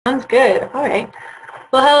Sounds good. All right.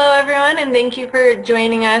 Well, hello everyone, and thank you for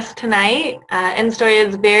joining us tonight. NSTORY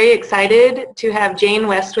is very excited to have Jane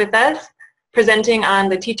West with us, presenting on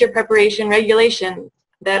the teacher preparation regulations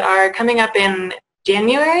that are coming up in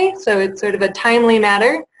January, so it's sort of a timely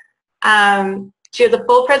matter. She has a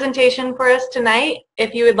full presentation for us tonight.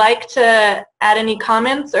 If you would like to add any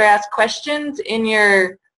comments or ask questions in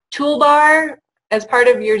your toolbar as part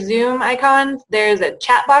of your Zoom icons, there's a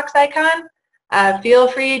chat box icon. Feel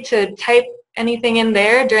free to type anything in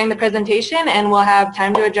there during the presentation, and we'll have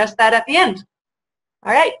time to address that at the end.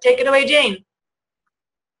 All right, take it away, Jane.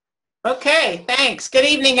 Okay, thanks. Good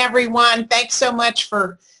evening, everyone. Thanks so much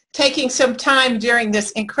for taking some time during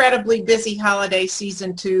this incredibly busy holiday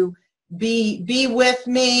season to be with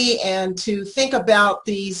me and to think about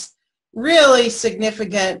these really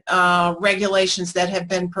significant regulations that have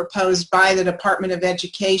been proposed by the Department of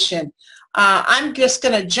Education. I'm just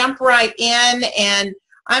going to jump right in, and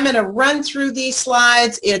I'm going to run through these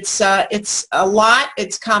slides. It's a lot.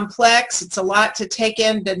 It's complex. It's a lot to take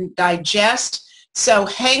in and digest. So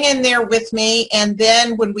hang in there with me, and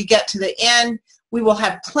then when we get to the end, we will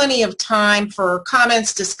have plenty of time for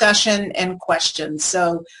comments, discussion, and questions.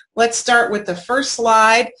 So let's start with the first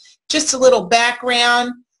slide. Just a little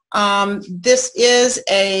background. This is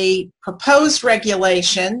a proposed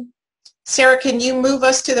regulation. Sarah, can you move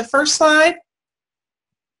us to the first slide?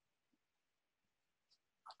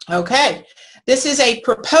 Okay. This is a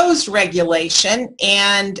proposed regulation,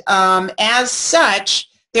 and as such,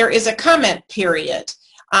 there is a comment period.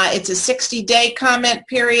 It's a 60-day comment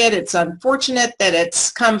period. It's unfortunate that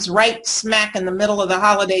it comes right smack in the middle of the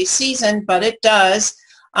holiday season, but it does.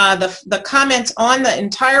 The comments on the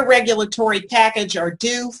entire regulatory package are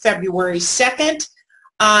due February 2nd,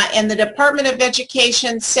 and the Department of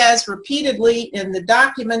Education says repeatedly in the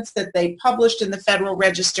documents that they published in the Federal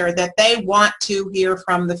Register that they want to hear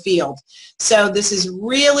from the field. So this is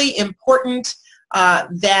really important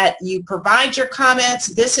that you provide your comments.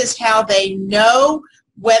 This is how they know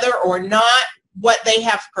whether or not what they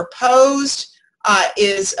have proposed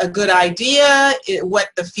is a good idea, what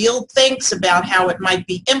the field thinks about how it might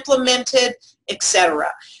be implemented,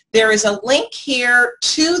 etc. There is a link here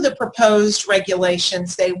to the proposed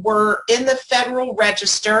regulations. They were in the Federal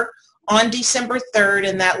Register on December 3rd,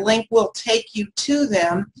 and that link will take you to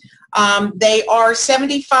them. They are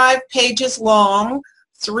 75 pages long,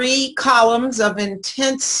 3 columns of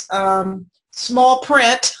intense small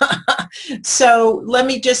print. So let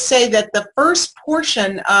me just say that the first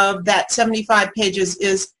portion of that 75 pages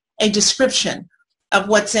is a description of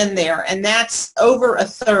what's in there, and that's over a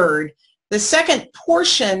third. The second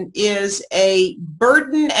portion is a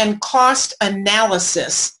burden and cost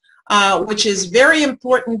analysis, which is very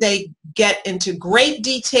important. They get into great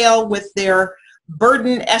detail with their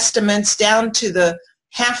burden estimates down to the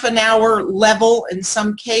half-an-hour level in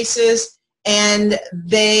some cases, and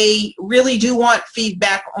they really do want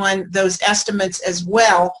feedback on those estimates as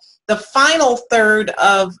well. The final third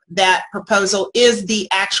of that proposal is the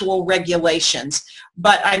actual regulations,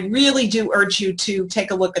 but I really do urge you to take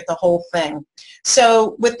a look at the whole thing.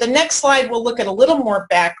 So with the next slide, we'll look at a little more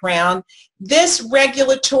background. This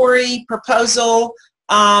regulatory proposal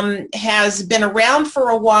has been around for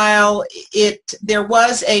a while. There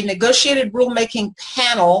was a negotiated rulemaking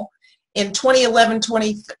panel in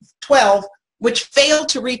 2011-2012 which failed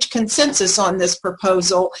to reach consensus on this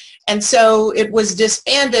proposal, and so it was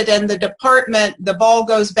disbanded, and the ball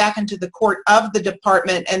goes back into the court of the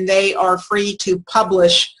department, and they are free to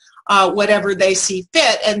publish whatever they see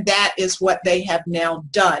fit, and that is what they have now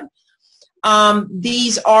done.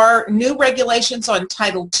 These are new regulations on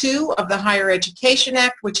Title II of the Higher Education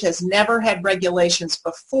Act, which has never had regulations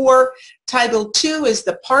before. Title II is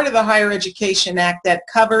the part of the Higher Education Act that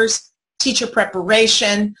covers teacher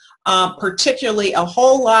preparation, particularly a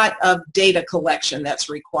whole lot of data collection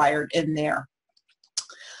that's required in there.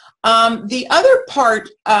 The other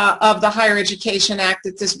part of the Higher Education Act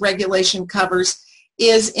that this regulation covers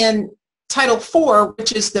is in Title IV,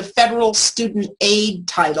 which is the federal student aid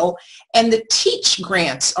title, and the TEACH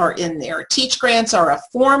grants are in there. TEACH grants are a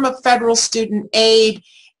form of federal student aid,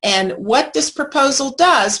 and what this proposal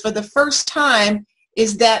does for the first time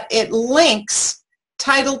is that it links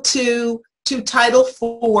Title II to Title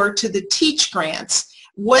IV to the TEACH grants.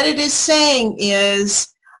 What it is saying is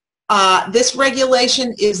this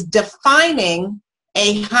regulation is defining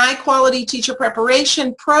a high-quality teacher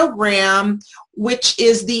preparation program, which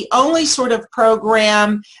is the only sort of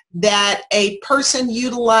program that a person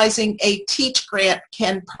utilizing a TEACH grant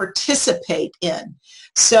can participate in.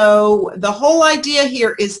 So the whole idea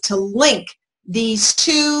here is to link these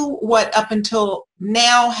two, what up until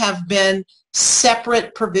now have been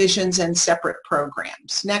separate provisions and separate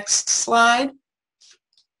programs. Next slide.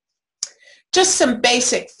 Just some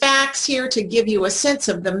basic facts here to give you a sense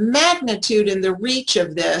of the magnitude and the reach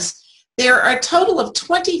of this. There are a total of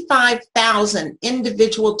 25,000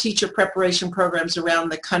 individual teacher preparation programs around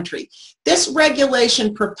the country. This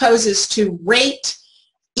regulation proposes to rate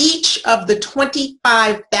each of the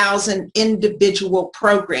 25,000 individual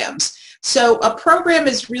programs. So a program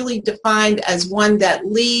is really defined as one that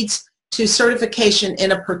leads to certification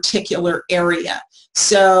in a particular area.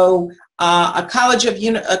 So a college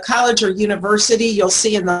or university, you'll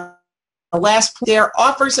see in the last, there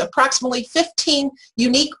offers approximately 15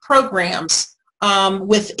 unique programs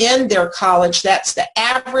within their college. That's the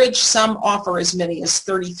average. Some offer as many as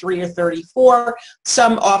 33 or 34.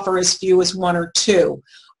 Some offer as few as 1 or 2.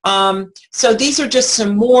 So these are just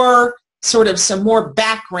some more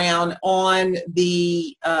background on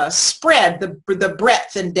the spread, the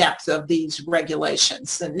breadth and depth of these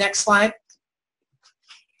regulations. The next slide.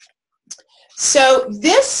 So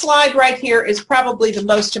this slide right here is probably the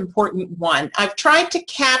most important one. I've tried to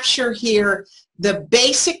capture here the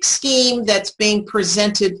basic scheme that's being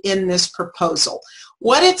presented in this proposal.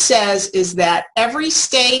 What it says is that every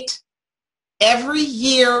state, every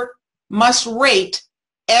year, must rate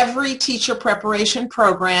every teacher preparation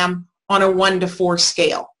program on a 1 to 4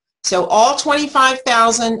 scale. So all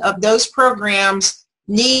 25,000 of those programs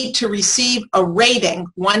need to receive a rating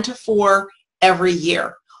 1 to 4 every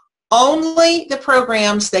year. Only the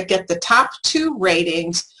programs that get the top 2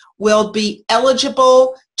 ratings will be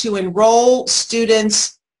eligible to enroll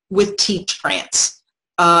students with TEACH grants.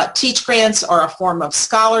 TEACH grants are a form of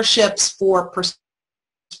scholarships for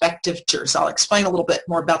prospective teachers. I'll explain a little bit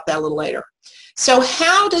more about that a little later. So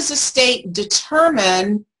how does a state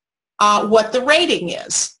determine what the rating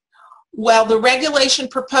is? Well, the regulation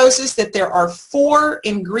proposes that there are 4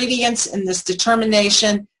 ingredients in this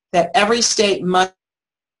determination that every state must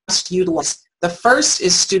utilize. The first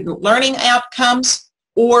is student learning outcomes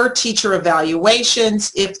or teacher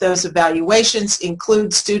evaluations, if those evaluations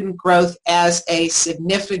include student growth as a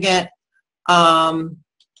significant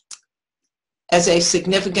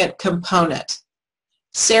component.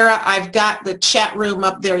 Sarah, I've got the chat room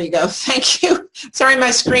up. There you go. Thank you. Sorry,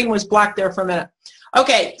 my screen was blocked there for a minute.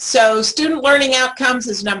 Okay, so student learning outcomes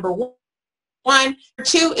is number 1. Number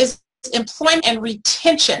 2 is employment and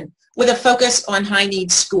retention with a focus on high-need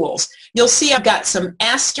schools. You'll see I've got some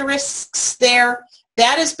asterisks there.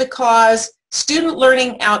 That is because student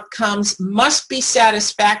learning outcomes must be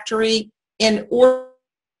satisfactory in order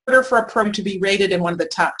for a program to be rated in one of the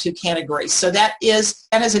top 2 categories. So that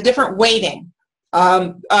has a different weighting,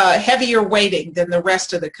 heavier weighting than the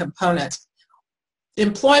rest of the components.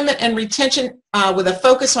 Employment and retention with a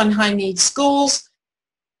focus on high-need schools.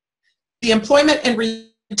 The employment and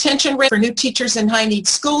retention rate for new teachers in high-need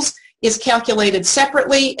schools is calculated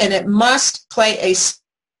separately, and it must play a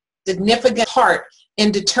significant part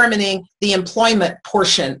in determining the employment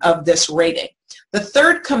portion of this rating. The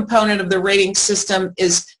third component of the rating system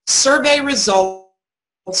is survey results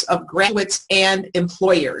of graduates and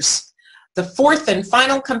employers. The fourth and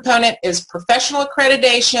final component is professional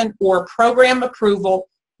accreditation or program approval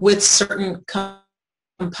with certain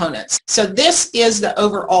components. So this is the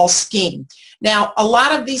overall scheme. Now, a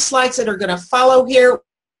lot of these slides that are going to follow here,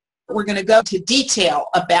 we're going to go into detail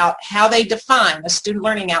about how they define a student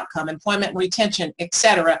learning outcome, employment and retention,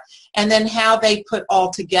 etc., and then how they put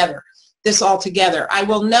this all together. I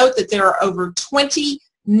will note that there are over 20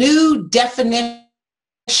 new definitions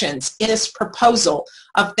in this proposal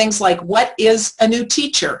of things like what is a new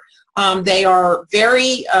teacher. They are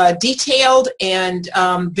very detailed and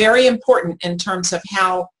very important in terms of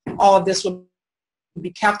how all of this will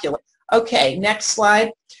be calculated. Okay, next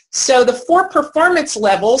slide. So the 4 performance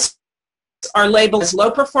levels are labeled as low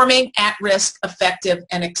performing, at risk, effective,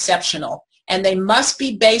 and exceptional. And they must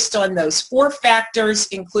be based on those 4 factors,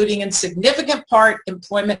 including in significant part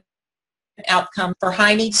employment outcome for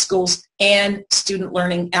high need schools and student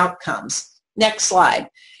learning outcomes. Next slide.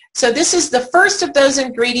 So this is the first of those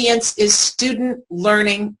ingredients is student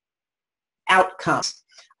learning outcomes.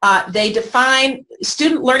 They define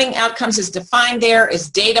student learning outcomes is defined there as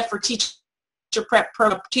data for teacher prep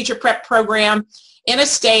program in a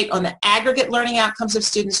state on the aggregate learning outcomes of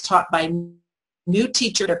students taught by new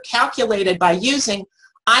teachers. They're calculated by using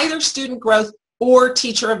either student growth or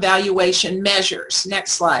teacher evaluation measures.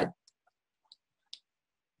 Next slide.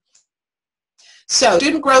 So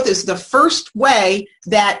student growth is the first way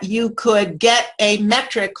that you could get a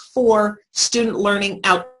metric for student learning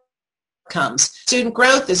outcomes. Student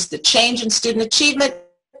growth is the change in student achievement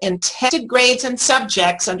in tested grades and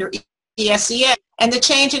subjects under ESEA, and the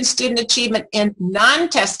change in student achievement in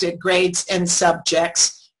non-tested grades and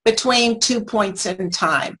subjects between 2 points in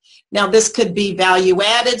time. Now, this could be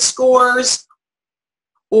value-added scores,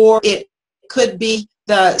 or it could be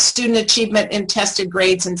the student achievement in tested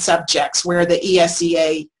grades and subjects where the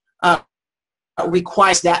ESEA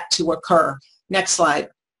requires that to occur. Next slide.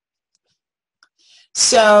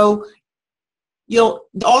 So you'll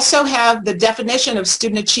also have the definition of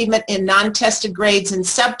student achievement in non-tested grades and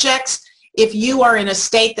subjects. If you are in a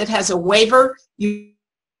state that has a waiver, you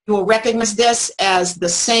will recognize this as the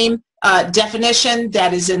same definition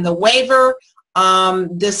that is in the waiver.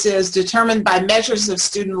 This is determined by measures of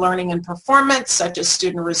student learning and performance, such as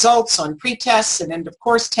student results on pre-tests and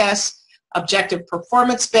end-of-course tests, objective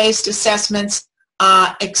performance-based assessments,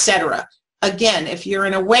 etc. Again, if you're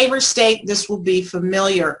in a waiver state, this will be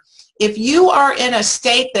familiar. If you are in a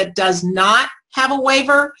state that does not have a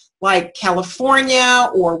waiver, like California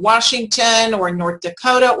or Washington or North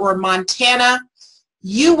Dakota or Montana,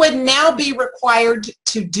 you would now be required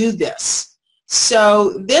to do this.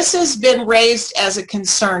 So this has been raised as a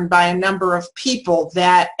concern by a number of people,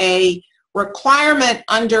 that a requirement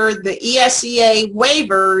under the ESEA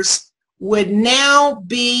waivers would now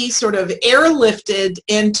be sort of airlifted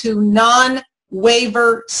into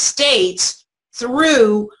non-waiver states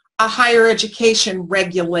through a higher education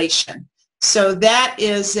regulation. So that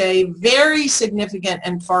is a very significant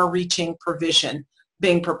and far-reaching provision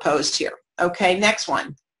being proposed here. Okay, next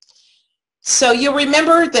one. So you'll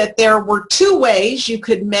remember that there were two ways you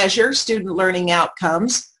could measure student learning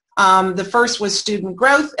outcomes. The first was student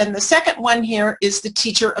growth, and the second one here is the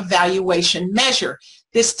teacher evaluation measure.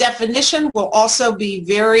 This definition will also be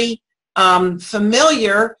very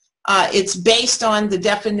familiar. It's based on the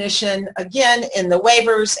definition, again, in the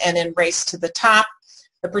waivers and in Race to the Top.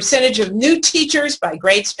 The percentage of new teachers by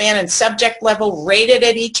grade span and subject level rated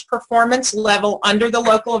at each performance level under the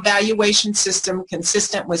local evaluation system,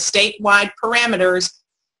 consistent with statewide parameters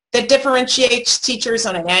that differentiates teachers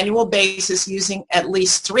on an annual basis using at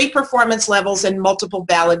least 3 performance levels and multiple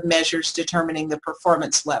valid measures determining the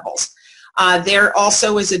performance levels. There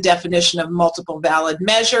also is a definition of multiple valid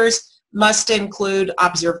measures, must include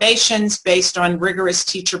observations based on rigorous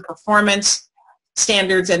teacher performance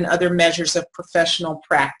standards and other measures of professional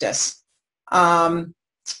practice.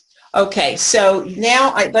 Okay, so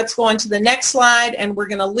now let's go on to the next slide, and we're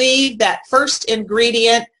going to leave that first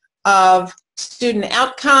ingredient of student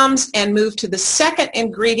outcomes and move to the second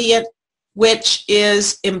ingredient, which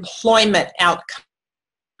is employment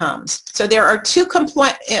outcomes. So there are two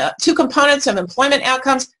components of employment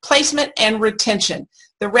outcomes: placement and retention.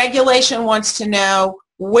 The regulation wants to know,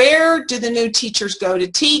 where do the new teachers go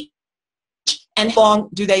to teach and how long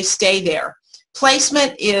do they stay there?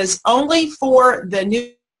 Placement is only for the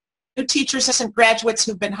new teachers and graduates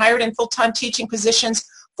who've been hired in full-time teaching positions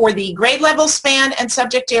for the grade level span and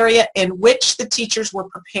subject area in which the teachers were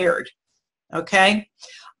prepared. Okay?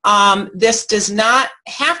 This does not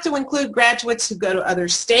have to include graduates who go to other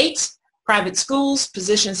states, private schools,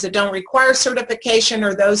 positions that don't require certification,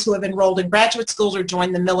 or those who have enrolled in graduate schools or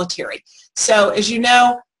joined the military. So as you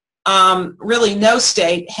know, really no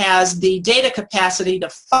state has the data capacity to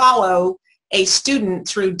follow a student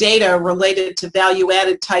through data related to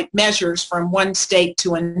value-added type measures from one state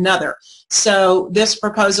to another. So this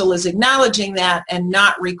proposal is acknowledging that and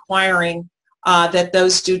not requiring that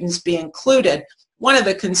those students be included. One of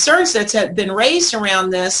the concerns that's been raised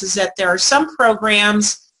around this is that there are some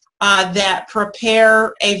programs that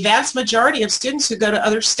prepare a vast majority of students who go to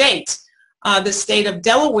other states. The state of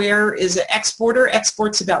Delaware is an exporter,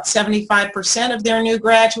 exports about 75% of their new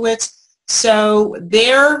graduates. So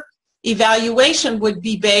their evaluation would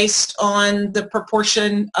be based on the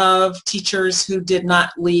proportion of teachers who did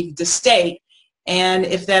not leave the state. And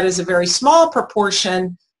if that is a very small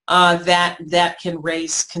proportion, that can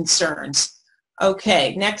raise concerns.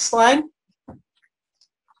 Okay, next slide.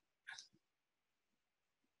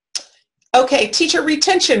 Okay, teacher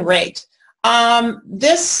retention rate. There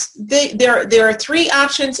are 3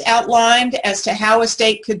 options outlined as to how a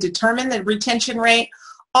state could determine the retention rate.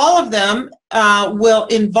 All of them will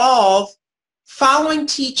involve following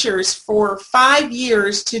teachers for 5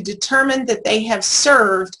 years to determine that they have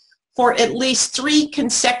served for at least 3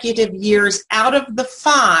 consecutive years out of the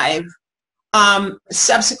 5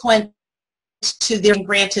 subsequent to their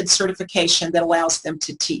granted certification that allows them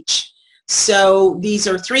to teach. So these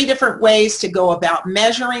are 3 different ways to go about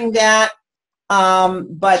measuring that,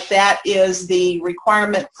 but that is the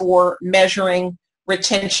requirement for measuring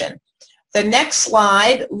retention. The next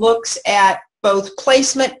slide looks at both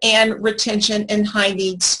placement and retention in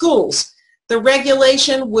high-need schools. The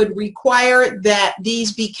regulation would require that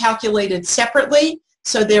these be calculated separately.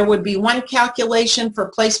 So there would be one calculation for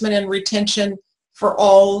placement and retention for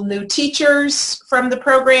all new teachers from the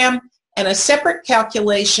program, and a separate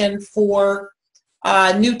calculation for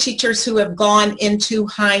new teachers who have gone into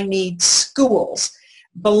high-need schools.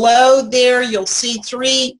 Below there, you'll see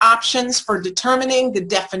 3 options for determining the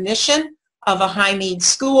definition of a high-need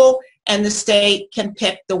school, and the state can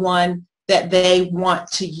pick the one that they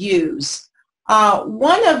want to use.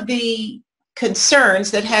 One of the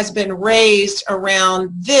concerns that has been raised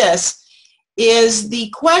around this is the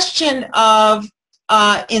question of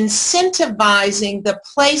incentivizing the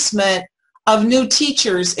placement of new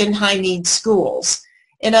teachers in high-need schools.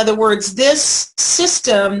 In other words, this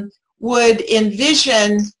system would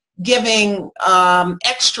envision giving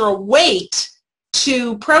extra weight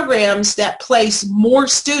to programs that place more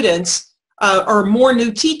students or more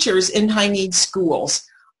new teachers in high-need schools.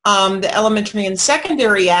 The Elementary and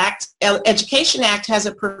Secondary Education Act has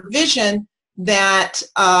a provision that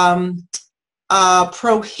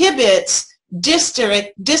prohibits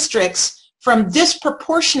districts from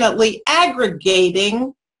disproportionately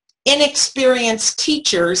aggregating inexperienced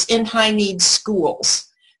teachers in high-need schools.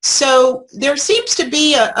 So there seems to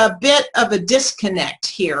be a bit of a disconnect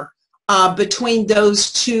here between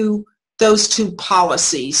those two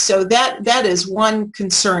policies. So that is one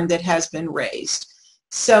concern that has been raised.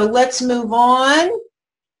 So let's move on.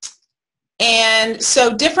 And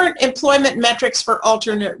so different employment metrics for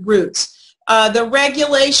alternate routes. The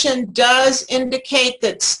regulation does indicate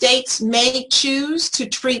that states may choose to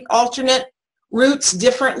treat alternate routes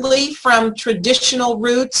differently from traditional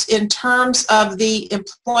routes in terms of the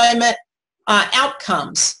employment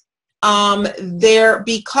outcomes.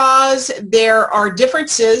 Because there are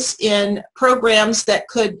differences in programs that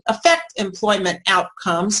could affect employment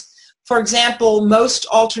outcomes. For example, most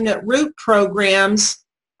alternate route programs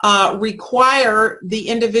require the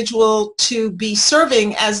individual to be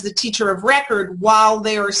serving as the teacher of record while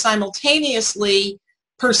they are simultaneously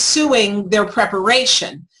pursuing their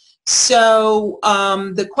preparation. So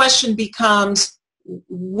the question becomes,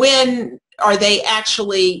 when are they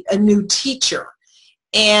actually a new teacher?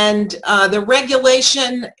 And the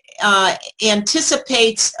regulation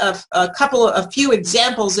anticipates a few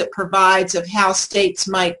examples it provides of how states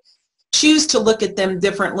might choose to look at them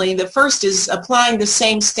differently. The first is applying the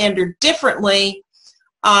same standard differently,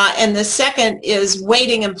 and the second is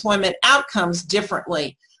weighting employment outcomes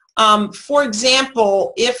differently. For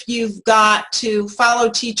example, if you've got to follow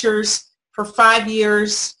teachers for 5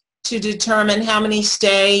 years to determine how many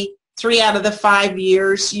stay 3 out of the 5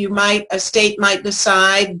 years, a state might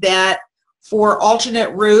decide that for alternate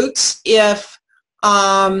routes, if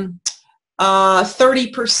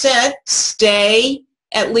 30% stay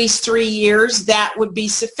at least 3 years, that would be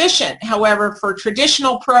sufficient. However, for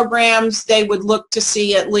traditional programs, they would look to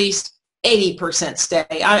see at least 80%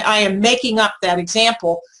 stay. I am making up that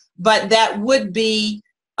example, but that would be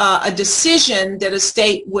a decision that a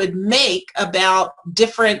state would make about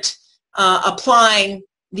applying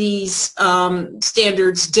these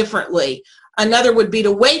standards differently. Another would be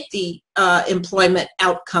to weight the employment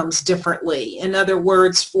outcomes differently. In other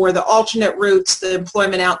words, for the alternate routes, the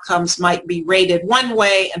employment outcomes might be rated one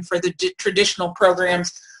way, and for the traditional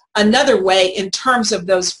programs, another way in terms of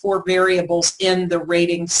those 4 variables in the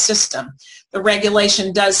rating system. The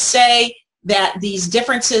regulation does say that these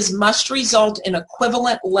differences must result in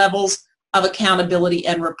equivalent levels of accountability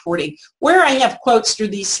and reporting. Where I have quotes through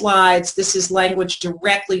these slides, this is language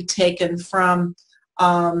directly taken from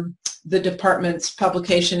the department's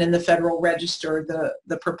publication in the Federal Register,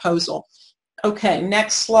 the proposal. Okay,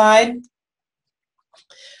 next slide.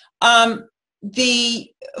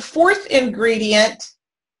 The fourth ingredient,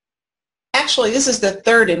 actually this is the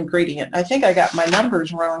third ingredient. I think I got my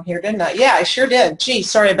numbers wrong here, didn't I? Yeah, I sure did. Gee,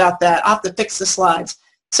 sorry about that. I'll have to fix the slides.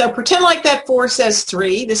 So pretend like that 4 says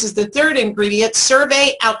 3. This is the third ingredient,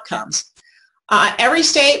 survey outcomes. Every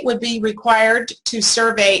state would be required to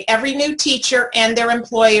survey every new teacher and their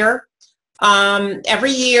employer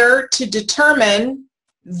every year to determine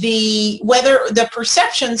the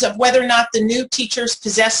perceptions of whether or not the new teachers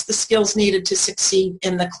possess the skills needed to succeed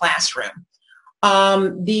in the classroom.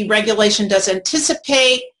 The regulation does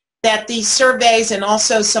anticipate that these surveys and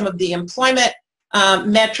also some of the employment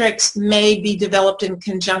metrics may be developed in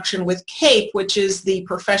conjunction with CAPE, which is the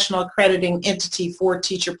professional accrediting entity for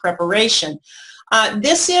teacher preparation.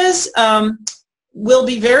 This will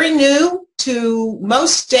be very new to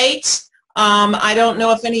most states. I don't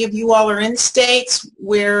know if any of you all are in states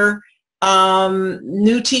where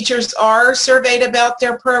new teachers are surveyed about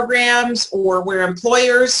their programs or where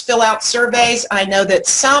employers fill out surveys. I know that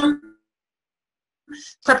some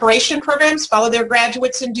preparation programs, follow their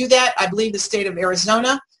graduates and do that. I believe the state of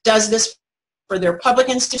Arizona does this for their public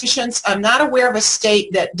institutions. I'm not aware of a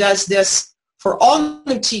state that does this for all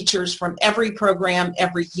new teachers from every program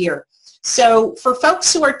every year. So for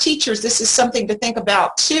folks who are teachers, this is something to think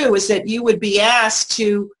about too, is that you would be asked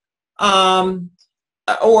to,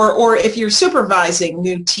 or if you're supervising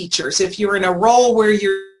new teachers, if you're in a role where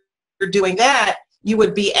you're doing that, you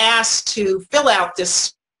would be asked to fill out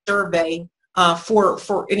this survey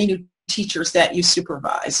for any new teachers that you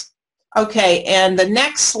supervise. Okay, and the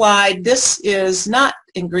next slide, this is not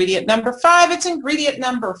ingredient number 5, it's ingredient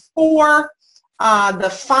number 4. The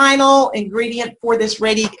final ingredient for this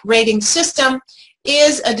rating system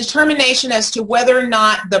is a determination as to whether or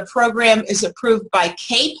not the program is approved by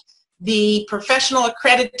CAPE, the professional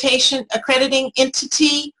accrediting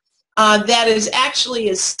entity. That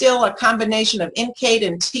is still a combination of NCATE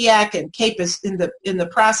and TEAC, and CAPE is in the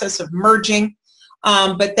process of merging.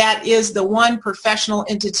 But that is the one professional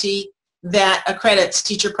entity that accredits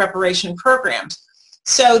teacher preparation programs.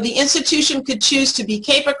 So the institution could choose to be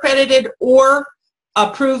CAPE accredited or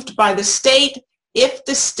approved by the state. If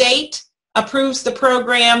the state approves the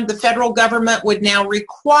program, the federal government would now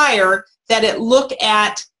require that it look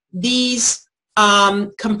at these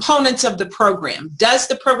components of the program. Does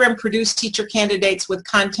the program produce teacher candidates with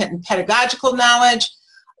content and pedagogical knowledge?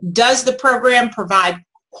 Does the program provide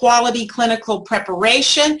quality clinical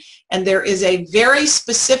preparation? And there is a very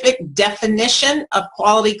specific definition of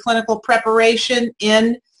quality clinical preparation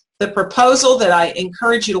in the proposal that I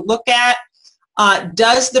encourage you to look at.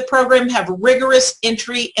 Does the program have rigorous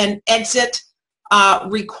entry and exit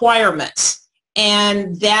requirements?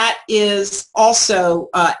 And that is also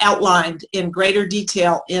outlined in greater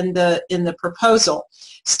detail in the proposal.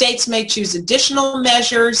 States may choose additional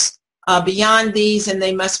measures beyond these, and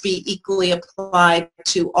they must be equally applied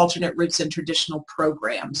to alternate routes and traditional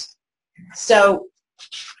programs. So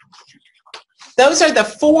those are the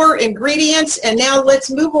 4 ingredients, and now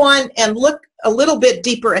let's move on and look a little bit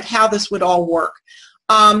deeper at how this would all work.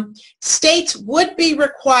 States would be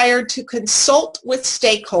required to consult with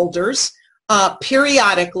stakeholders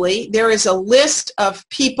periodically. There is a list of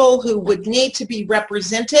people who would need to be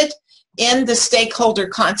represented in the stakeholder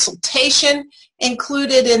consultation.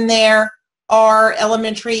 Included in there are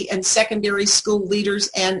elementary and secondary school leaders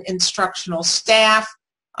and instructional staff,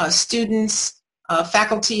 students,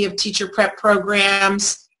 faculty of teacher prep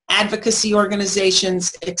programs, advocacy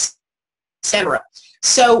organizations, etc.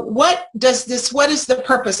 So what is the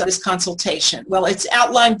purpose of this consultation? Well, it's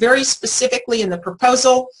outlined very specifically in the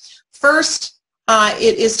proposal. First,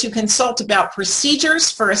 it is to consult about procedures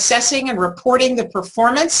for assessing and reporting the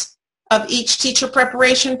performance of each teacher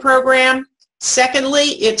preparation program. Secondly,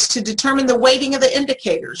 it's to determine the weighting of the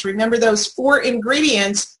indicators. Remember those 4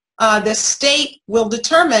 ingredients, the state will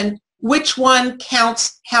determine which one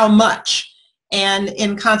counts how much, and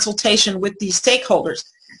in consultation with these stakeholders.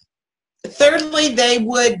 Thirdly, they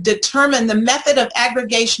would determine the method of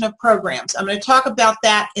aggregation of programs. I'm going to talk about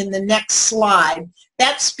that in the next slide.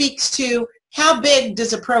 That speaks to how big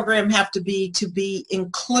does a program have to be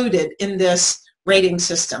included in this rating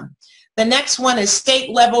system. The next one is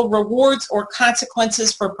state-level rewards or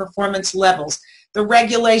consequences for performance levels. The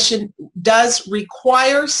regulation does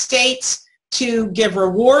require states to give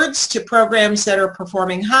rewards to programs that are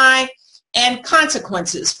performing high and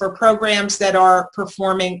consequences for programs that are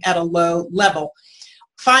performing at a low level.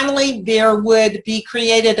 Finally, there would be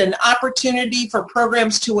created an opportunity for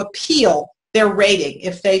programs to appeal their rating.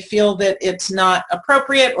 If they feel that it's not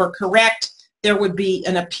appropriate or correct, there would be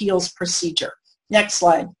an appeals procedure. Next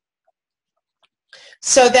slide.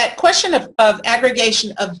 So that question of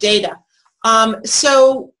aggregation of data.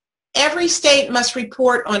 So every state must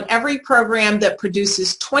report on every program that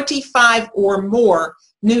produces 25 or more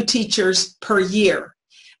new teachers per year.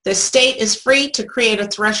 The state is free to create a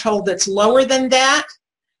threshold that's lower than that,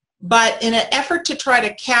 but in an effort to try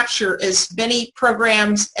to capture as many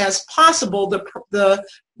programs as possible, the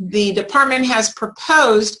department has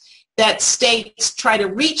proposed that states try to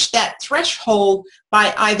reach that threshold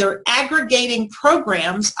by either aggregating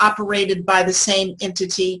programs operated by the same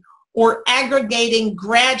entity or aggregating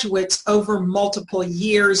graduates over multiple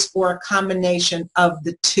years or a combination of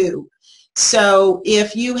the two. So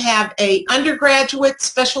if you have an undergraduate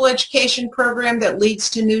special education program that leads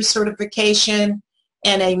to new certification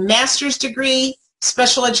and a master's degree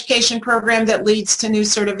special education program that leads to new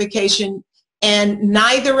certification, and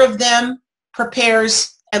neither of them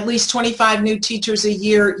prepares at least 25 new teachers a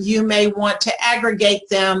year, you may want to aggregate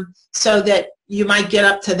them so that you might get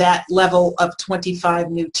up to that level of 25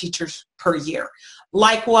 new teachers per year.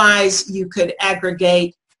 Likewise, you could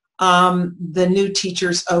aggregate the new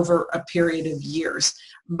teachers over a period of years.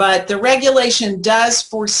 But the regulation does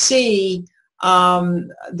foresee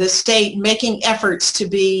the state making efforts to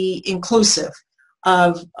be inclusive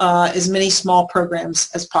of as many small programs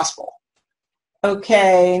as possible.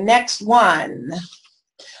 Okay, next one.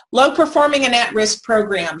 Low performing and at-risk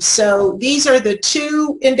programs. So these are the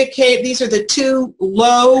two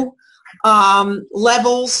low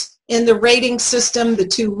levels in the rating system, the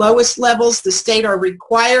two lowest levels. The state are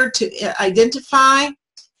required to identify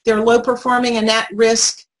their low performing and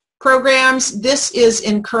at-risk programs. This is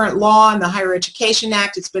in current law in the Higher Education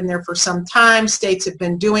Act. It's been there for some time. States have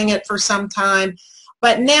been doing it for some time.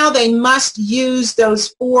 But now they must use those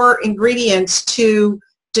 4 ingredients to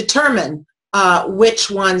determine which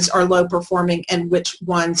ones are low performing and which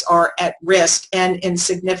ones are at risk, and in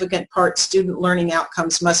significant part student learning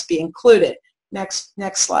outcomes must be included. Next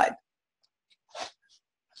slide.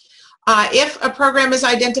 If a program is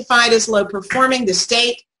identified as low performing, the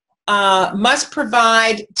state must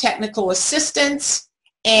provide technical assistance,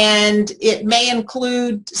 and it may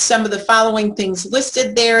include some of the following things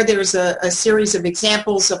listed there. There's a series of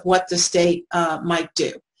examples of what the state might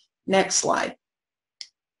do. Next slide.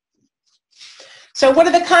 So what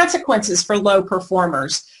are the consequences for low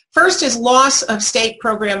performers? First is loss of state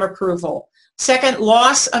program approval. Second,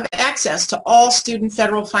 loss of access to all student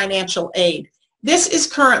federal financial aid. This is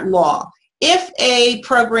current law. If a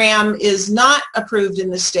program is not approved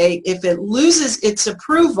in the state, if it loses its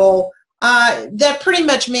approval, that pretty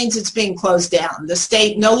much means it's being closed down. The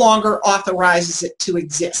state no longer authorizes it to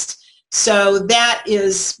exist. So that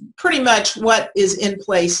is pretty much what is in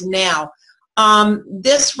place now.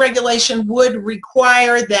 This regulation would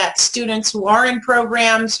require that students who are in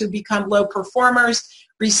programs who become low performers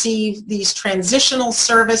receive these transitional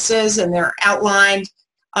services, and they're outlined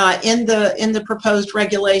in the proposed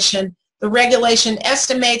regulation. The regulation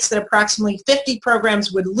estimates that approximately 50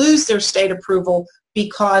 programs would lose their state approval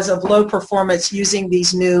because of low performance using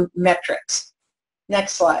these new metrics.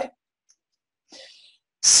 Next slide.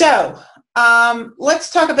 So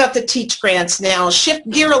let's talk about the Teach Grants now. Shift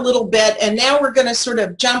gear a little bit, and now we're going to sort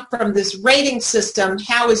of jump from this rating system.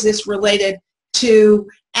 How is this related to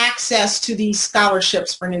access to these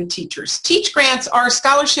scholarships for new teachers? Teach Grants are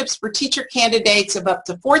scholarships for teacher candidates of up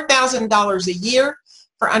to $4,000 a year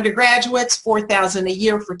for undergraduates, $4,000 a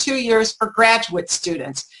year for 2 years for graduate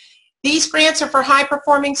students. These grants are for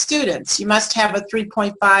high-performing students. You must have a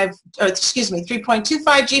 3.25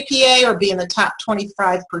 GPA or be in the top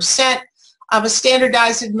 25% of a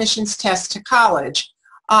standardized admissions test to college.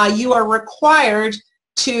 You are required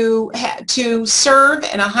to serve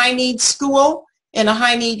in a high-need school, in a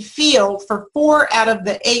high-need field for 4 out of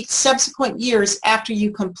the 8 subsequent years after you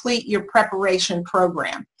complete your preparation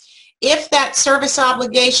program. If that service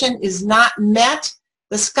obligation is not met,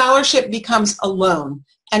 the scholarship becomes a loan,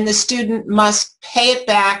 and the student must pay it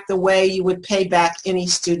back the way you would pay back any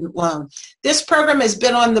student loan. This program has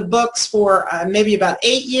been on the books for maybe about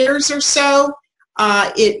 8 years or so.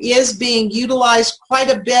 It is being utilized quite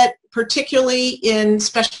a bit, particularly in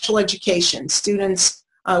special education. Students,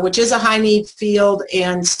 which is a high-need field,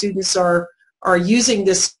 and students are using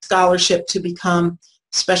this scholarship to become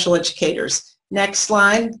special educators. Next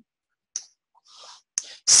slide.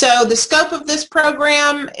 So the scope of this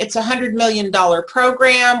program, it's a $100 million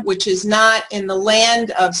program, which is not in the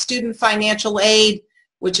land of student financial aid,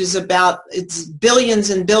 which is it's billions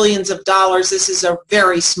and billions of dollars. This is a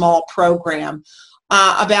very small program.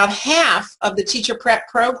 About half of the teacher prep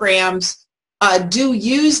programs do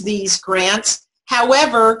use these grants.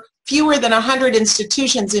 However, fewer than 100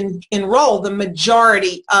 institutions enroll the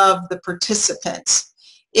majority of the participants.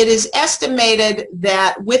 It is estimated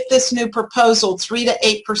that with this new proposal, 3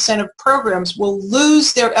 to 8% of programs will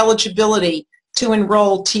lose their eligibility to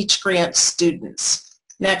enroll Teach Grant students.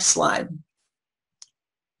 Next slide.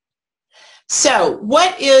 So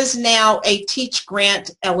what is now a Teach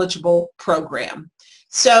Grant eligible program?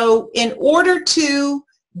 So in order to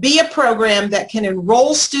be a program that can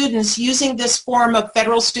enroll students using this form of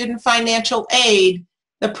federal student financial aid,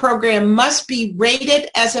 the program must be rated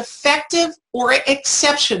as effective or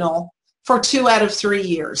exceptional for 2 out of 3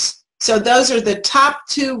 years. So those are the top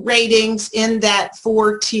 2 ratings in that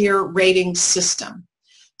 4-tier rating system.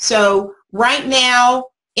 So right now,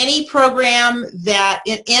 any program that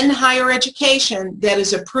in higher education that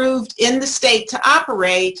is approved in the state to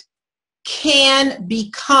operate can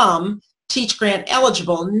become Teach Grant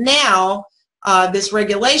eligible. Now, this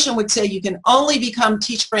regulation would say you can only become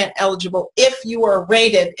Teach Grant eligible if you are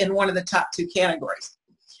rated in one of the top 2 categories.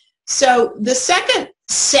 So the second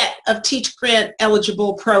set of Teach Grant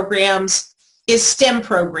eligible programs is STEM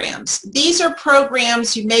programs. These are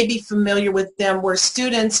programs, you may be familiar with them, where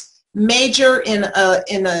students major in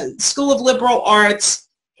a School of Liberal Arts,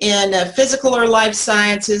 in physical or life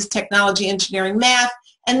sciences, technology, engineering, math,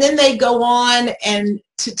 and then they go on and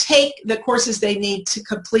to take the courses they need to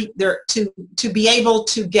complete to be able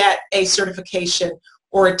to get a certification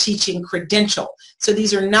or a teaching credential. So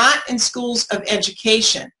these are not in schools of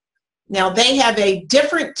education. Now they have a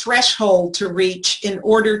different threshold to reach in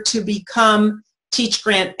order to become Teach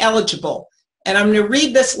Grant eligible. And I'm going to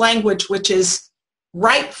read this language, which is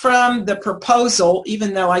right from the proposal,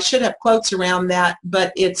 even though I should have quotes around that,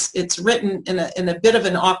 but it's written in a bit of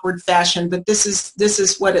an awkward fashion, but this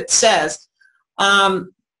is what it says.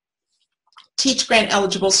 Teach Grant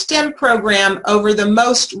eligible STEM program over the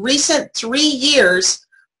most recent 3 years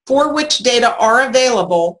for which data are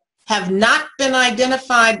available have not been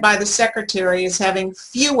identified by the Secretary as having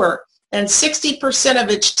fewer than 60% of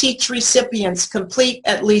its TEACH recipients complete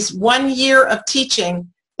at least 1 year of teaching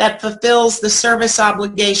that fulfills the service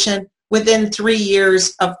obligation within 3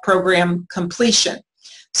 years of program completion.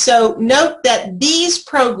 So note that these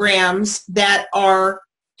programs that are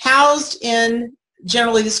housed in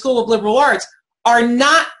generally the School of Liberal Arts are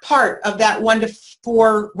not part of that 1 to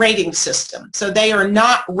 4 rating system. So they are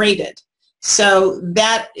not rated. So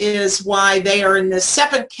that is why they are in this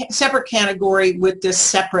separate category with this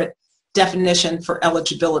separate definition for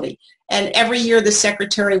eligibility. And every year the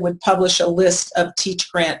Secretary would publish a list of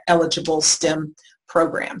Teach Grant eligible STEM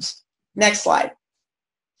programs. Next slide.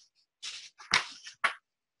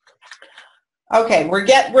 Okay, we're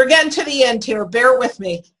getting to the end here. Bear with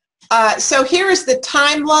me. So here is the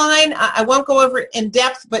timeline. I won't go over it in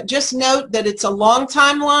depth, but just note that it's a long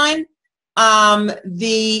timeline.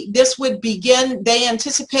 This would begin, they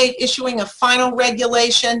anticipate issuing a final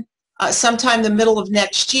regulation sometime the middle of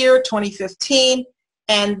next year, 2015,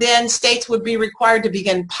 and then states would be required to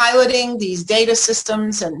begin piloting these data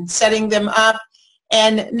systems and setting them up.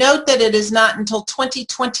 And note that it is not until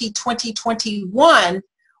 2020, 2021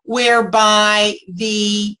 whereby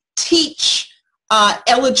the TEACH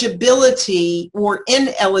eligibility or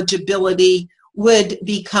ineligibility would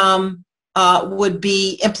be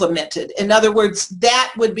implemented. In other words,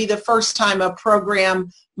 that would be the first time a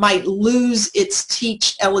program might lose its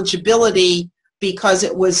TEACH eligibility because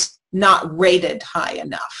it was not rated high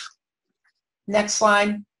enough. Next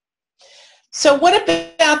slide. So what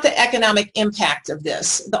about the economic impact of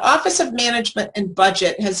this? The Office of Management and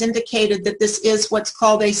Budget has indicated that this is what's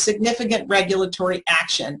called a significant regulatory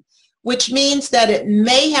action, which means that it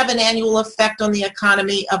may have an annual effect on the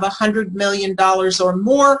economy of $100 million or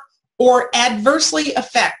more, or adversely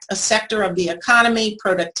affect a sector of the economy,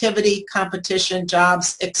 productivity, competition,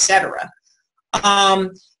 jobs, etc.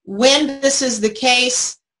 When this is the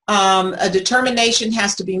case, a determination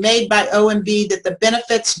has to be made by OMB that the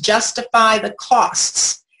benefits justify the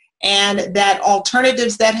costs and that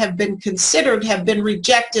alternatives that have been considered have been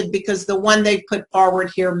rejected because the one they put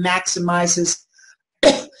forward here maximizes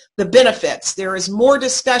the benefits. There is more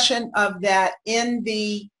discussion of that in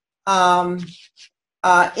the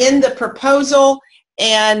proposal,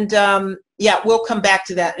 and yeah, we'll come back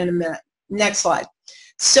to that in a minute. Next slide.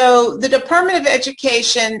 So the Department of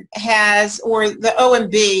Education has, or the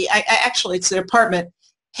OMB, actually it's the department,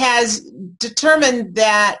 has determined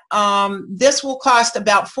that this will cost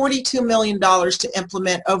about $42 million to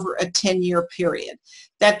implement over a 10-year period,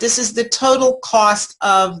 that this is the total cost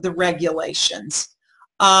of the regulations.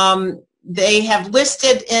 They have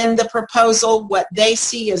listed in the proposal what they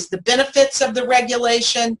see as the benefits of the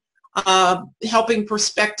regulation, helping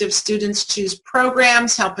prospective students choose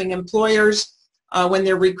programs, helping employers when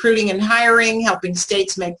they're recruiting and hiring, helping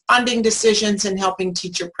states make funding decisions, and helping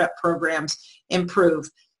teacher prep programs improve.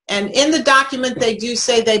 And in the document, they do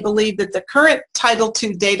say they believe that the current Title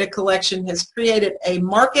II data collection has created a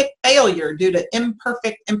market failure due to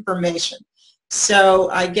imperfect information. So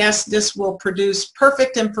I guess this will produce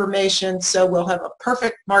perfect information, so we'll have a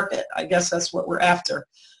perfect market. I guess that's what we're after.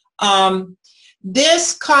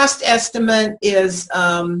 This cost estimate is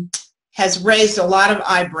has raised a lot of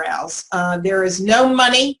eyebrows. There is no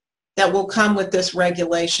money that will come with this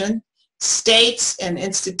regulation. States and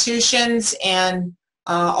institutions and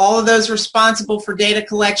all of those responsible for data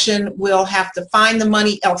collection will have to find the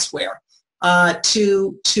money elsewhere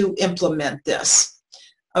to implement this.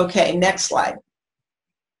 Okay, next slide.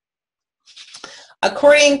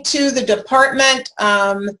 According to the department,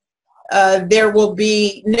 there will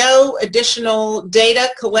be no additional data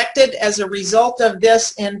collected as a result of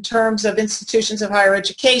this in terms of institutions of higher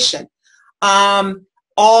education.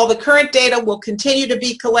 All the current data will continue to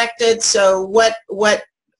be collected, so what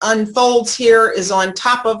unfolds here is on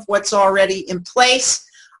top of what's already in place.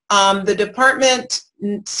 The department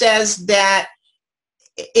says that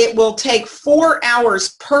it will take 4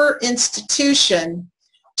 hours per institution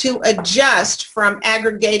to adjust from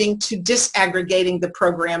aggregating to disaggregating the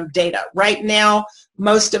program data. Right now,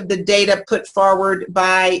 most of the data put forward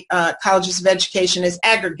by colleges of education is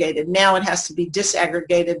aggregated. Now it has to be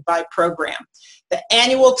disaggregated by program. The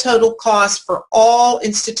annual total cost for all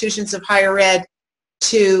institutions of higher ed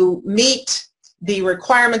to meet the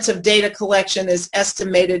requirements of data collection is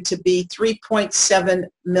estimated to be $3.7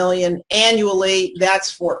 million annually.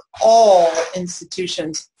 That's for all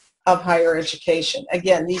institutions of higher education.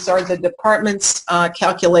 Again, these are the department's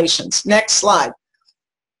calculations. Next slide.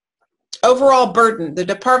 Overall burden. The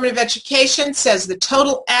Department of Education says the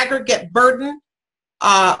total aggregate burden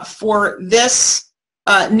for this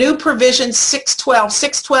new provision 612.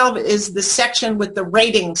 612 is the section with the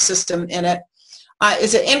rating system in it.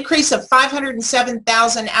 Is an increase of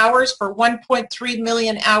 507,000 hours for 1.3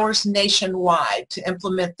 million hours nationwide to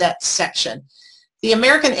implement that section. The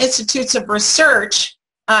American Institutes of Research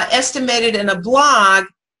estimated in a blog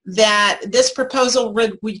that this proposal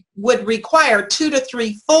would require 2 to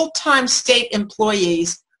 3 full-time state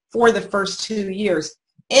employees for the first 2 years.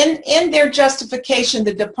 In their justification,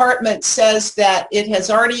 the department says that it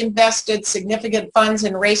has already invested significant funds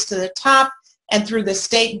in Race to the Top and through the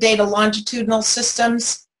state data longitudinal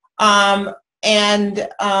systems, they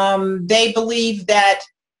believe that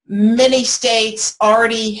many states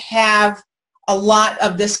already have a lot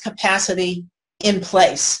of this capacity in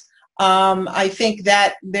place. I think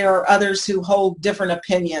that there are others who hold different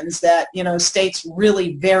opinions, that states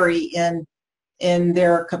really vary in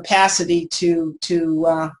their capacity to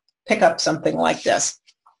pick up something like this.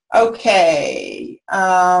 Okay,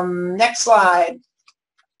 next slide.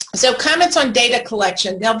 So comments on data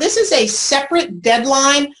collection. Now this is a separate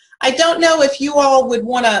deadline. I don't know if you all would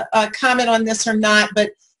want to comment on this or not, but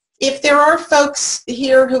if there are folks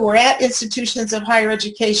here who are at institutions of higher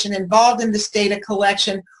education involved in this data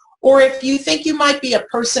collection, or if you think you might be a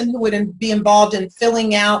person who would be involved in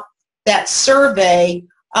filling out that survey,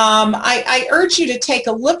 I urge you to take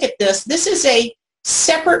a look at this. This is a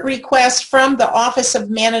separate request from the Office of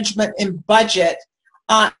Management and Budget.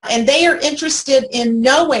 And they are interested in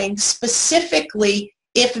knowing specifically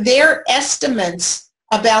if their estimates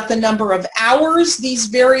about the number of hours these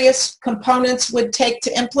various components would take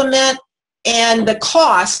to implement and the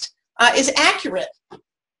cost is accurate.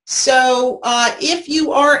 So if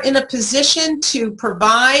you are in a position to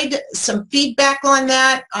provide some feedback on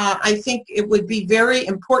that, I think it would be very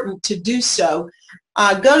important to do so.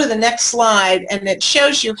 Go to the next slide, and it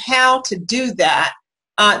shows you how to do that.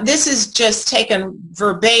 This is just taken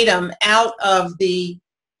verbatim out of the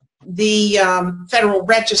Federal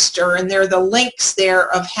Register, and there are the links there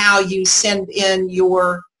of how you send in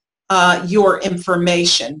your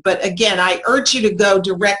information. But again, I urge you to go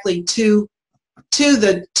directly to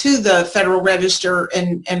the Federal Register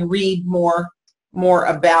and read more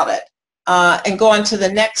about it. And go on to the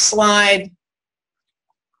next slide.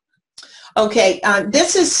 Okay,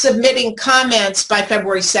 this is submitting comments by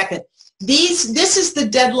February 2nd. This is the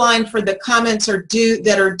deadline for the comments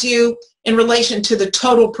that are due in relation to the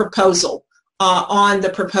total proposal on the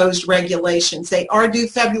proposed regulations. They are due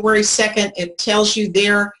February 2nd. It tells you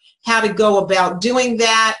there how to go about doing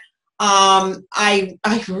that. I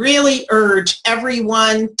really urge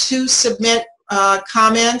everyone to submit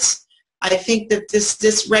comments. I think that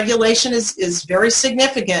this regulation is very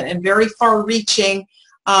significant and very far-reaching,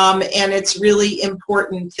 and it's really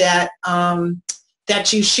important that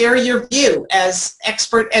that you share your view as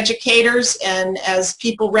expert educators and as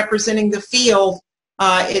people representing the field.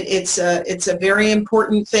 It's a very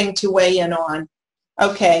important thing to weigh in on.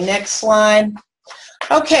 Okay, next slide.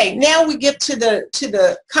 Okay, now we get to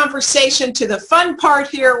the conversation, to the fun part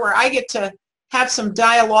here, where I get to have some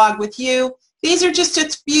dialogue with you. These are just a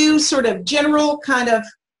few sort of general kind of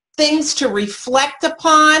things to reflect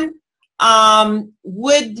upon.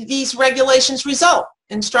 Would these regulations result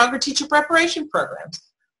in stronger teacher preparation programs?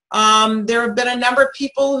 There have been a number of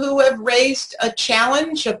people who have raised a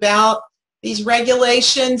challenge about these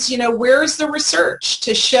regulations. Where's the research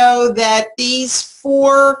to show that these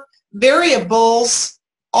 4 variables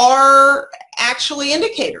are actually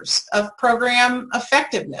indicators of program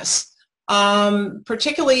effectiveness,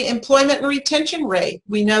 particularly employment and retention rate.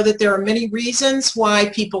 We know that there are many reasons why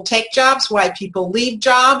people take jobs, why people leave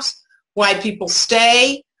jobs, why people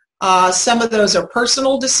stay. Some of those are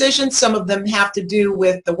personal decisions. Some of them have to do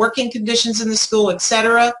with the working conditions in the school,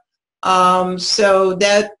 etc. So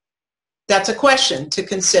that's a question to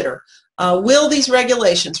consider. Will these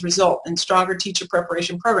regulations result in stronger teacher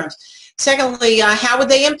preparation programs? Secondly, how would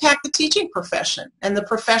they impact the teaching profession and the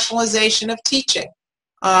professionalization of teaching?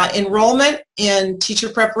 Enrollment in teacher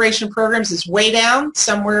preparation programs is way down,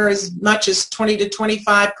 somewhere as much as 20 to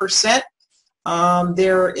 25%.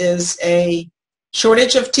 There is a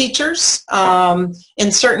shortage of teachers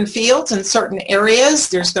in certain fields, in certain areas.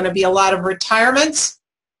 There's going to be a lot of retirements.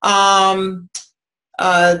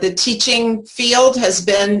 The teaching field has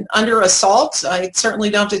been under assault. I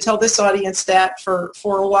certainly don't have to tell this audience that for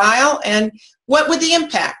a while. And what would the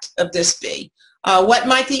impact of this be? What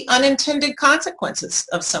might the unintended consequences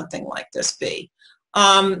of something like this be?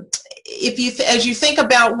 As you think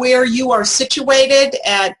about where you are situated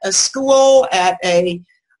at a school, at a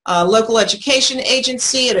local education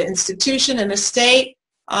agency, at an institution, in a state,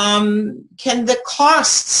 can the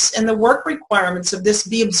costs and the work requirements of this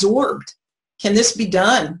be absorbed? Can this be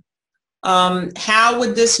done? How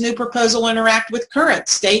would this new proposal interact with current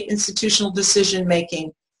state institutional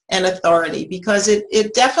decision-making and authority? Because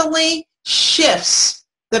it definitely shifts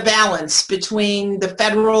the balance between the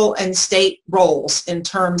federal and state roles in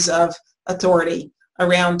terms of authority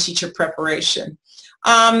around teacher preparation.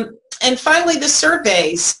 And finally, the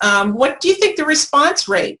surveys. What do you think the response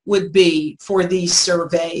rate would be for these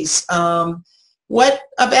surveys? What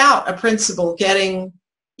about a principal getting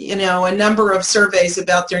a number of surveys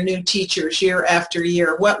about their new teachers year after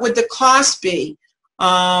year? What would the cost be?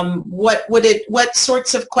 What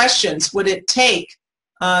sorts of questions would it take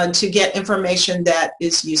to get information that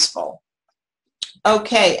is useful?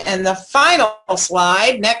 Okay, and the final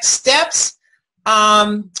slide, next steps.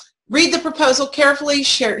 Read the proposal carefully,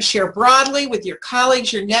 share broadly with your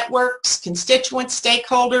colleagues, your networks, constituents,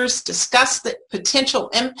 stakeholders, discuss the potential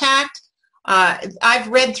impact. I've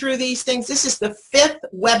read through these things. This is the 5th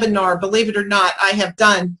webinar, believe it or not, I have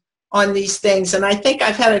done on these things, and I think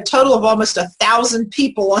I've had a total of almost 1,000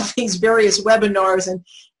 people on these various webinars, and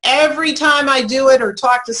every time I do it or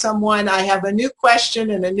talk to someone, I have a new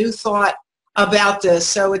question and a new thought about this.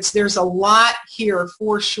 So there's a lot here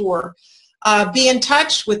for sure. Be in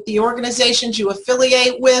touch with the organizations you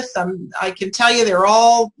affiliate with. I can tell you they're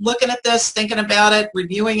all looking at this, thinking about it,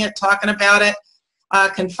 reviewing it, talking about it.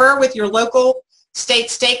 Confer with your local state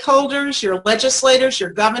stakeholders, your legislators, your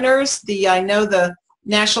governors. I know the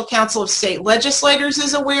National Council of State Legislators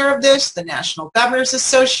is aware of this, the National Governors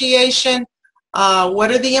Association. What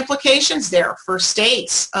are the implications there for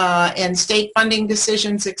states and state funding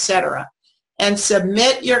decisions, etc.? And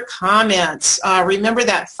submit your comments. Remember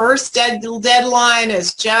that first deadline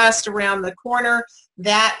is just around the corner.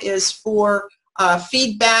 That is for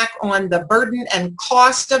feedback on the burden and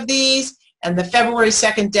cost of these. And the February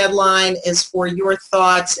 2nd deadline is for your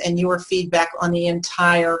thoughts and your feedback on the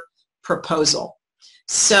entire proposal.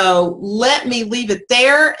 So let me leave it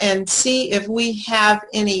there and see if we have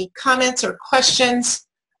any comments or questions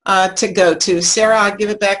to go to. Sarah, I'll give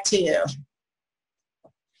it back to you.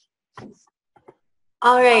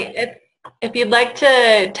 All right. If you'd like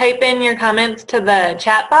to type in your comments to the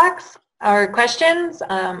chat box or questions,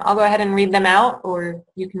 I'll go ahead and read them out, or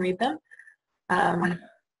you can read them.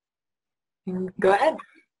 Go ahead.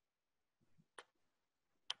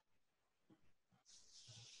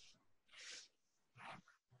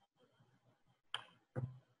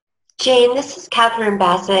 Jane, this is Catherine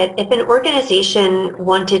Bassett. If an organization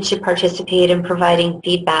wanted to participate in providing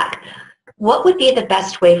feedback, what would be the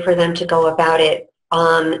best way for them to go about it?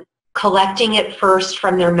 Collecting it first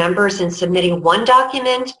from their members and submitting one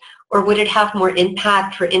document, or would it have more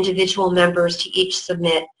impact for individual members to each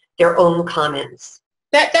submit their own comments?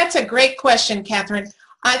 That's a great question, Catherine.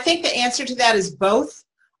 I think the answer to that is both.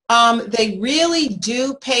 They really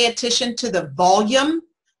do pay attention to the volume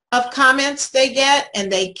of comments they get,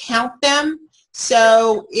 and they count them.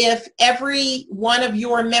 So if every one of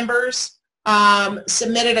your members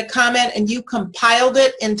submitted a comment and you compiled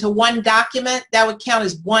it into one document, that would count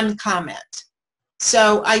as one comment.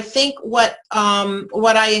 So I think what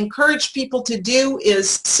I encourage people to do is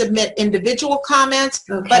submit individual comments,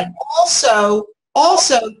 okay, but also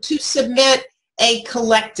to submit a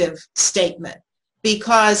collective statement,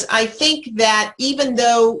 because I think that even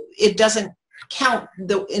though it doesn't count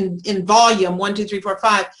in volume 1, 2, 3, 4,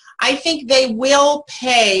 5, I think they will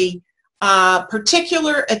pay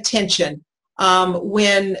particular attention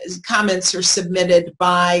when comments are submitted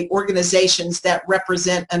by organizations that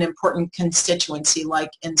represent an important constituency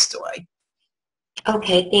like INSTOY.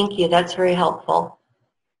 Okay, thank you. That's very helpful.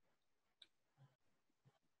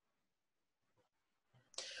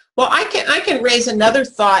 Well, I can raise another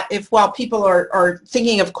thought while people are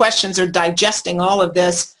thinking of questions or digesting all of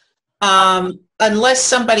this. unless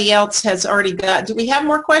somebody else has already got, do we have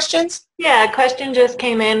more questions? Yeah, a question just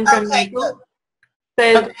came in from Okay, Michael.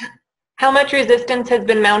 Says, okay. how much resistance has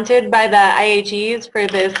been mounted by the IHEs for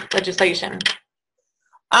this legislation?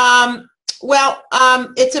 Well,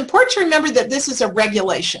 it's important to remember that this is a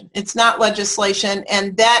regulation. It's not legislation,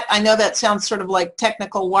 and that, I know that sounds sort of like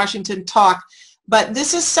technical Washington talk, but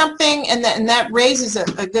this is something, and that raises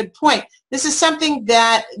a good point. This is something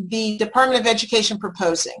that the Department of Education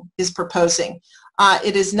is proposing.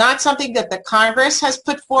 It is not something that the Congress has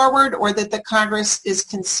put forward or that the Congress is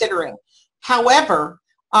considering. However,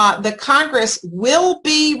 the Congress will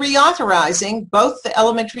be reauthorizing both the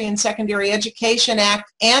Elementary and Secondary Education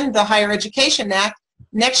Act and the Higher Education Act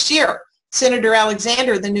next year. Senator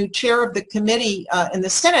Alexander, the new chair of the committee in the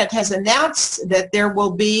Senate, has announced that there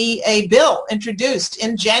will be a bill introduced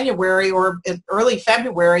in January or early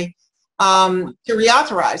February to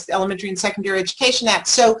reauthorize the Elementary and Secondary Education Act.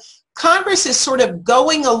 So Congress is sort of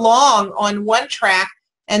going along on one track,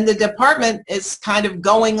 and the department is kind of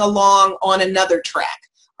going along on another track.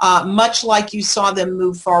 Much like you saw them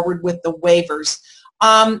move forward with the waivers.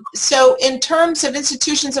 So in terms of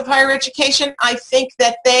institutions of higher education, I think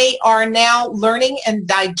that they are now learning and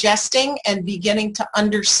digesting and beginning to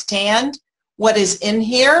understand what is in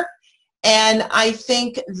here. And I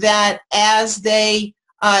think that as they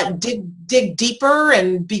dig deeper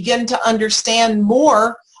and begin to understand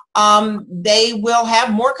more, they will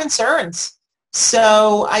have more concerns.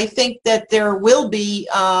 So I think that there will be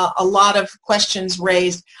a lot of questions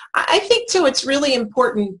raised. I think, too, it's really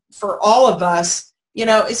important for all of us. You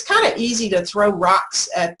know, it's kind of easy to throw rocks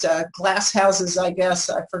at glass houses, I guess.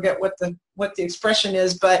 I forget what the expression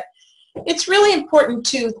is, but it's really important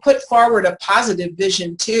to put forward a positive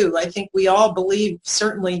vision, too. I think we all believe,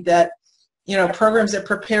 certainly, that, you know, programs that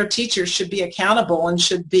prepare teachers should be accountable and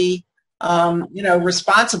should be, you know,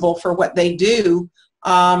 responsible for what they do.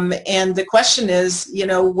 And the question is, you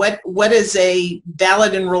know, what is a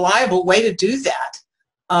valid and reliable way to do that?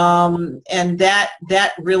 And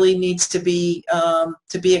that really needs to be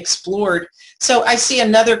explored. So I see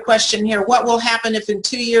another question here. What will happen if in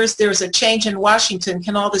 2 years there's a change in Washington?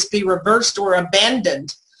 Can all this be reversed or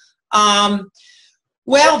abandoned?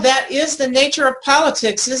 Well, that is the nature of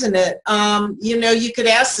politics, isn't it? You know, you could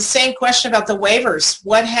ask the same question about the waivers.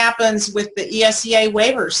 What happens with the ESEA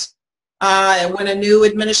waivers? When a new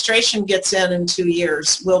administration gets in 2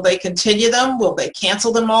 years, will they continue them? Will they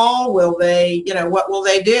cancel them all? Will they, you know, what will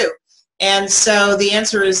they do? And so the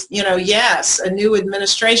answer is, you know, yes, a new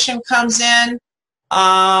administration comes in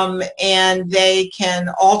and they can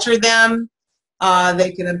alter them,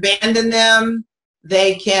 they can abandon them,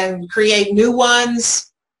 they can create new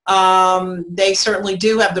ones. They certainly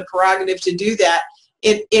do have the prerogative to do that.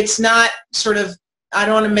 It's not sort of, I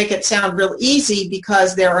don't want to make it sound real easy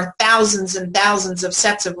because there are thousands and thousands of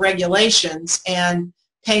sets of regulations, and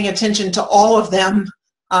paying attention to all of them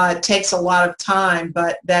takes a lot of time,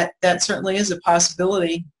 but that certainly is a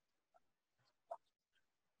possibility.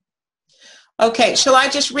 Okay, shall I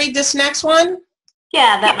just read this next one?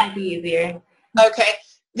 Yeah, that might be easier. Okay.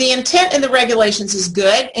 The intent in the regulations is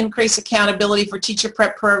good. Increase accountability for teacher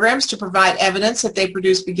prep programs to provide evidence that they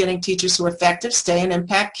produce beginning teachers who are effective, stay, and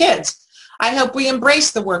impact kids. I hope we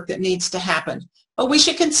embrace the work that needs to happen, but we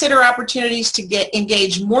should consider opportunities to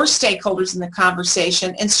engage more stakeholders in the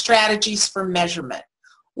conversation and strategies for measurement.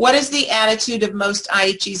 What is the attitude of most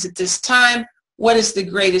IHEs at this time? What is the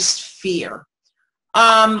greatest fear?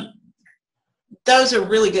 Those are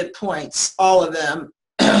really good points, all of them.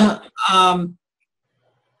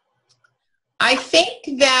 I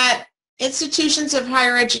think that institutions of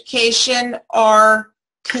higher education are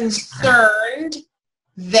concerned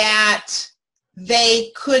that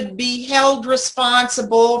they could be held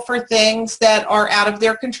responsible for things that are out of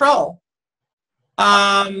their control.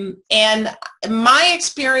 And my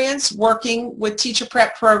experience working with teacher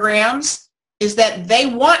prep programs is that they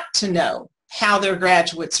want to know how their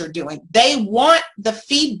graduates are doing. They want the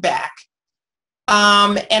feedback,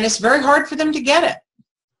 and it's very hard for them to get it.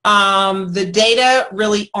 The data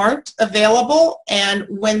really aren't available, and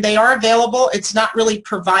when they are available, it's not really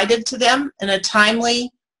provided to them in a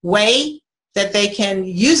timely way that they can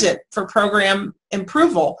use it for program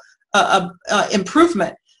improvement.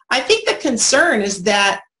 I think the concern is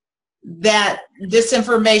that this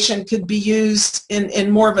information could be used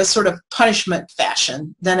in more of a sort of punishment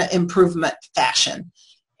fashion than an improvement fashion.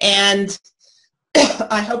 And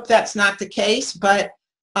I hope that's not the case, but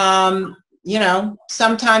you know,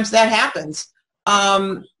 sometimes that happens.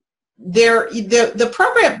 The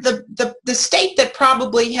program, the state that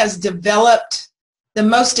probably has developed the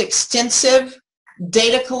most extensive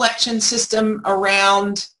data collection system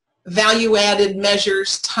around value-added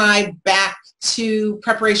measures tied back to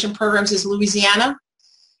preparation programs is Louisiana.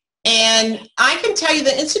 And I can tell you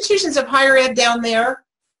the institutions of higher ed down there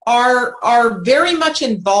are very much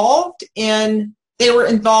involved in, they were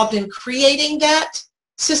involved in creating that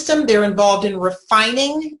system. They're involved in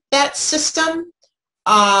refining that system.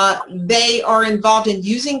 They are involved in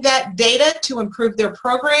using that data to improve their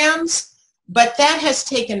programs. But that has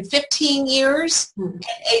taken 15 years,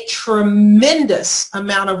 a tremendous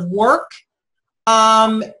amount of work.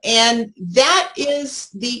 And that is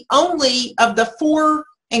the only of the 4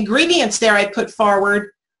 ingredients there I put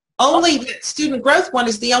forward, only the student growth one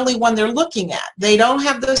is the only one they're looking at. They don't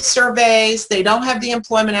have the surveys, they don't have the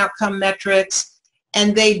employment outcome metrics,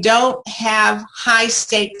 and they don't have high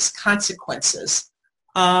stakes consequences.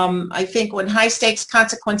 I think when high stakes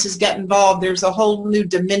consequences get involved, there's a whole new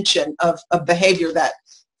dimension of behavior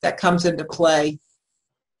that comes into play.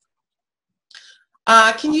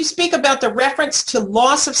 Can you speak about the reference to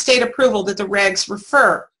loss of state approval that the regs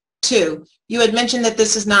refer to? You had mentioned that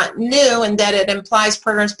this is not new and that it implies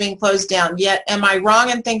programs being closed down. Yet, am I wrong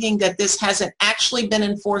in thinking that this hasn't actually been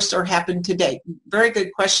enforced or happened to date? Very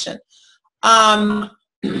good question.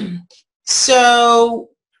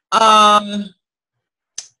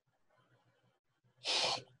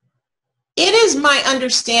 It is my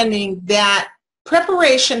understanding that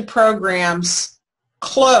preparation programs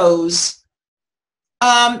close,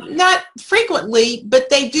 not frequently, but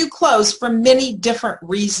they do close for many different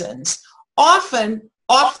reasons, often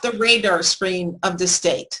off the radar screen of the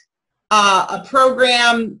state. A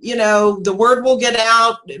program, you know, the word will get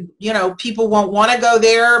out, you know, people won't want to go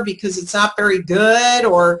there because it's not very good,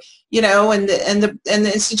 or, you know, and the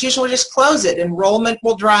institution will just close it, enrollment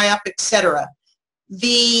will dry up, etc.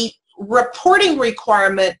 The reporting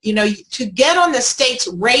requirement, you know, to get on the state's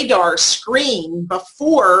radar screen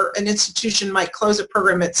before an institution might close a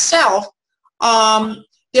program itself,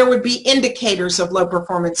 there would be indicators of low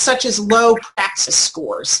performance, such as low praxis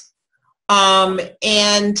scores.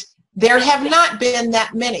 And there have not been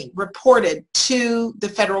that many reported to the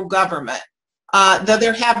federal government, though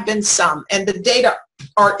there have been some, and the data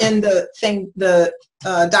are in the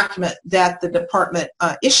document that the department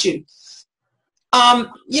issued.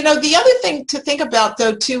 You know, the other thing to think about,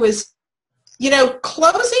 though, too, is, you know,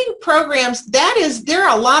 closing programs, there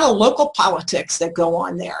are a lot of local politics that go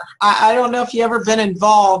on there. I don't know if you've ever been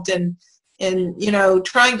involved in, you know,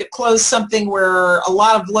 trying to close something where a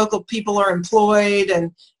lot of local people are employed,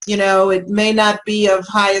 and, you know, it may not be of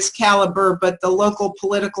highest caliber, but the local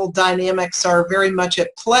political dynamics are very much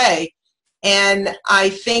at play. And I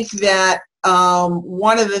think that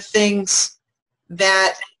one of the things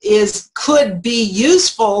that could be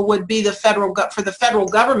useful would be for the federal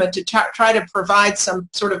government to try to provide some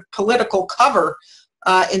sort of political cover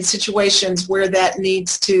in situations where that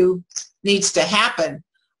needs to happen.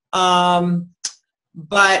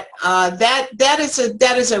 But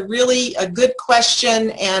that is a really good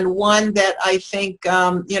question, and one that I think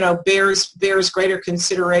you know, bears greater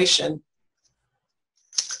consideration.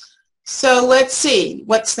 So let's see,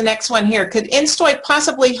 what's the next one here? Could INSTOY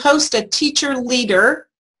possibly host a teacher leader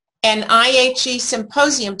and IHE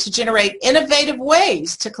symposium to generate innovative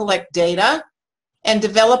ways to collect data and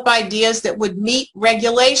develop ideas that would meet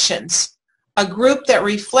regulations? A group that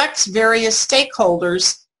reflects various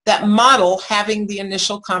stakeholders that model having the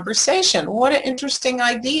initial conversation. What an interesting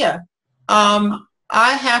idea. I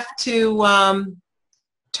have to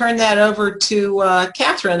turn that over to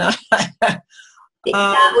Catherine.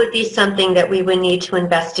 That would be something that we would need to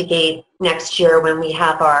investigate next year when we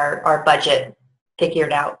have our budget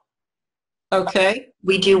figured out. Okay.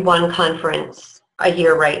 We do one conference a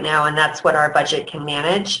year right now, and that's what our budget can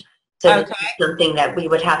manage. So okay. It's something that we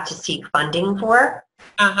would have to seek funding for.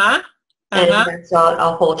 And that's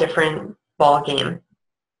a whole different ball game.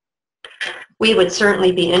 We would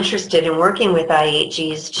certainly be interested in working with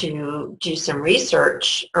IHEs to do some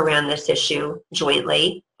research around this issue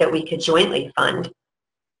jointly, that we could jointly fund.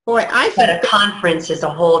 Boy, but a conference is a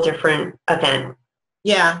whole different event.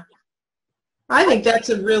 Yeah. I think that's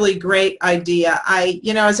a really great idea.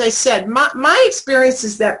 You know, as I said, my experience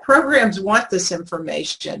is that programs want this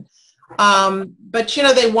information. But, you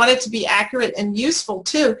know, they want it to be accurate and useful,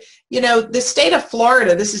 too. You know, the state of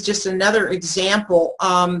Florida, this is just another example.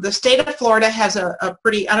 The state of Florida has a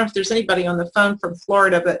pretty, I don't know if there's anybody on the phone from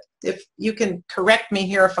Florida, but if you can correct me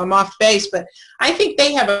here if I'm off base, but I think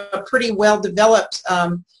they have a pretty well-developed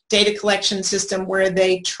data collection system where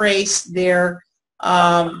they trace their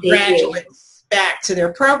graduates back to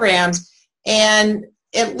their programs. And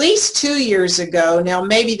at least 2 years ago, now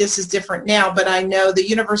maybe this is different now, but I know the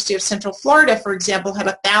University of Central Florida, for example, had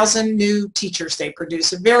 1,000 new teachers they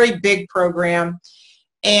produced, a very big program.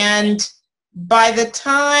 And by the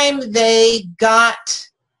time they got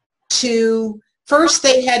to, first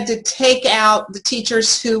they had to take out the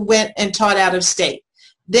teachers who went and taught out of state.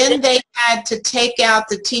 Then they had to take out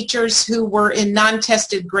the teachers who were in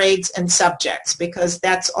non-tested grades and subjects, because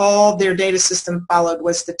that's all their data system followed,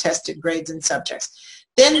 was the tested grades and subjects.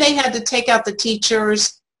 Then they had to take out the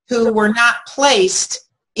teachers who were not placed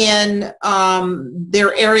in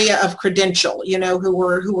their area of credential, you know, who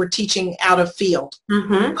were teaching out of field.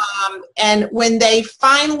 And when they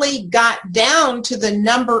finally got down to the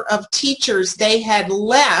number of teachers they had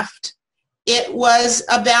left, it was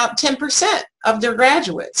about 10% of their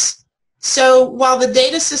graduates. So while the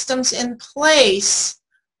data system's in place,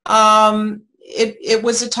 it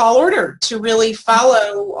was a tall order to really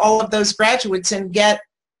follow all of those graduates and get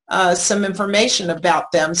some information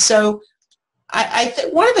about them. So I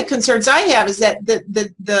think one of the concerns I have is that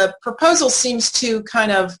the proposal seems to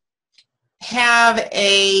kind of have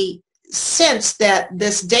a sense that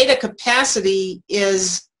this data capacity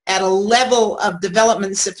is at a level of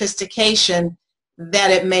development sophistication that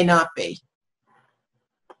it may not be.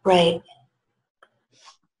 Right.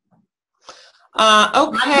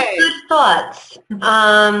 Okay. Good thoughts.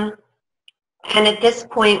 And at this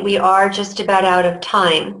point, we are just about out of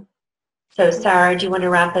time. So, Sarah, do you want to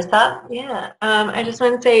wrap us up? Yeah. I just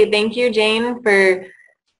want to say thank you, Jane, for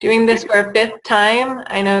doing this for a 5th time.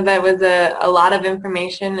 I know that was a lot of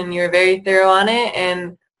information, and you were very thorough on it.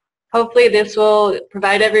 And hopefully this will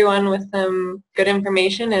provide everyone with some good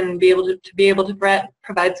information and be able to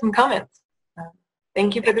provide some comments.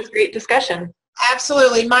 Thank you for this great discussion.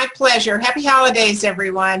 Absolutely. My pleasure. Happy holidays,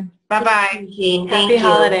 everyone. Bye-bye. Thank you. Happy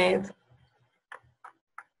holidays.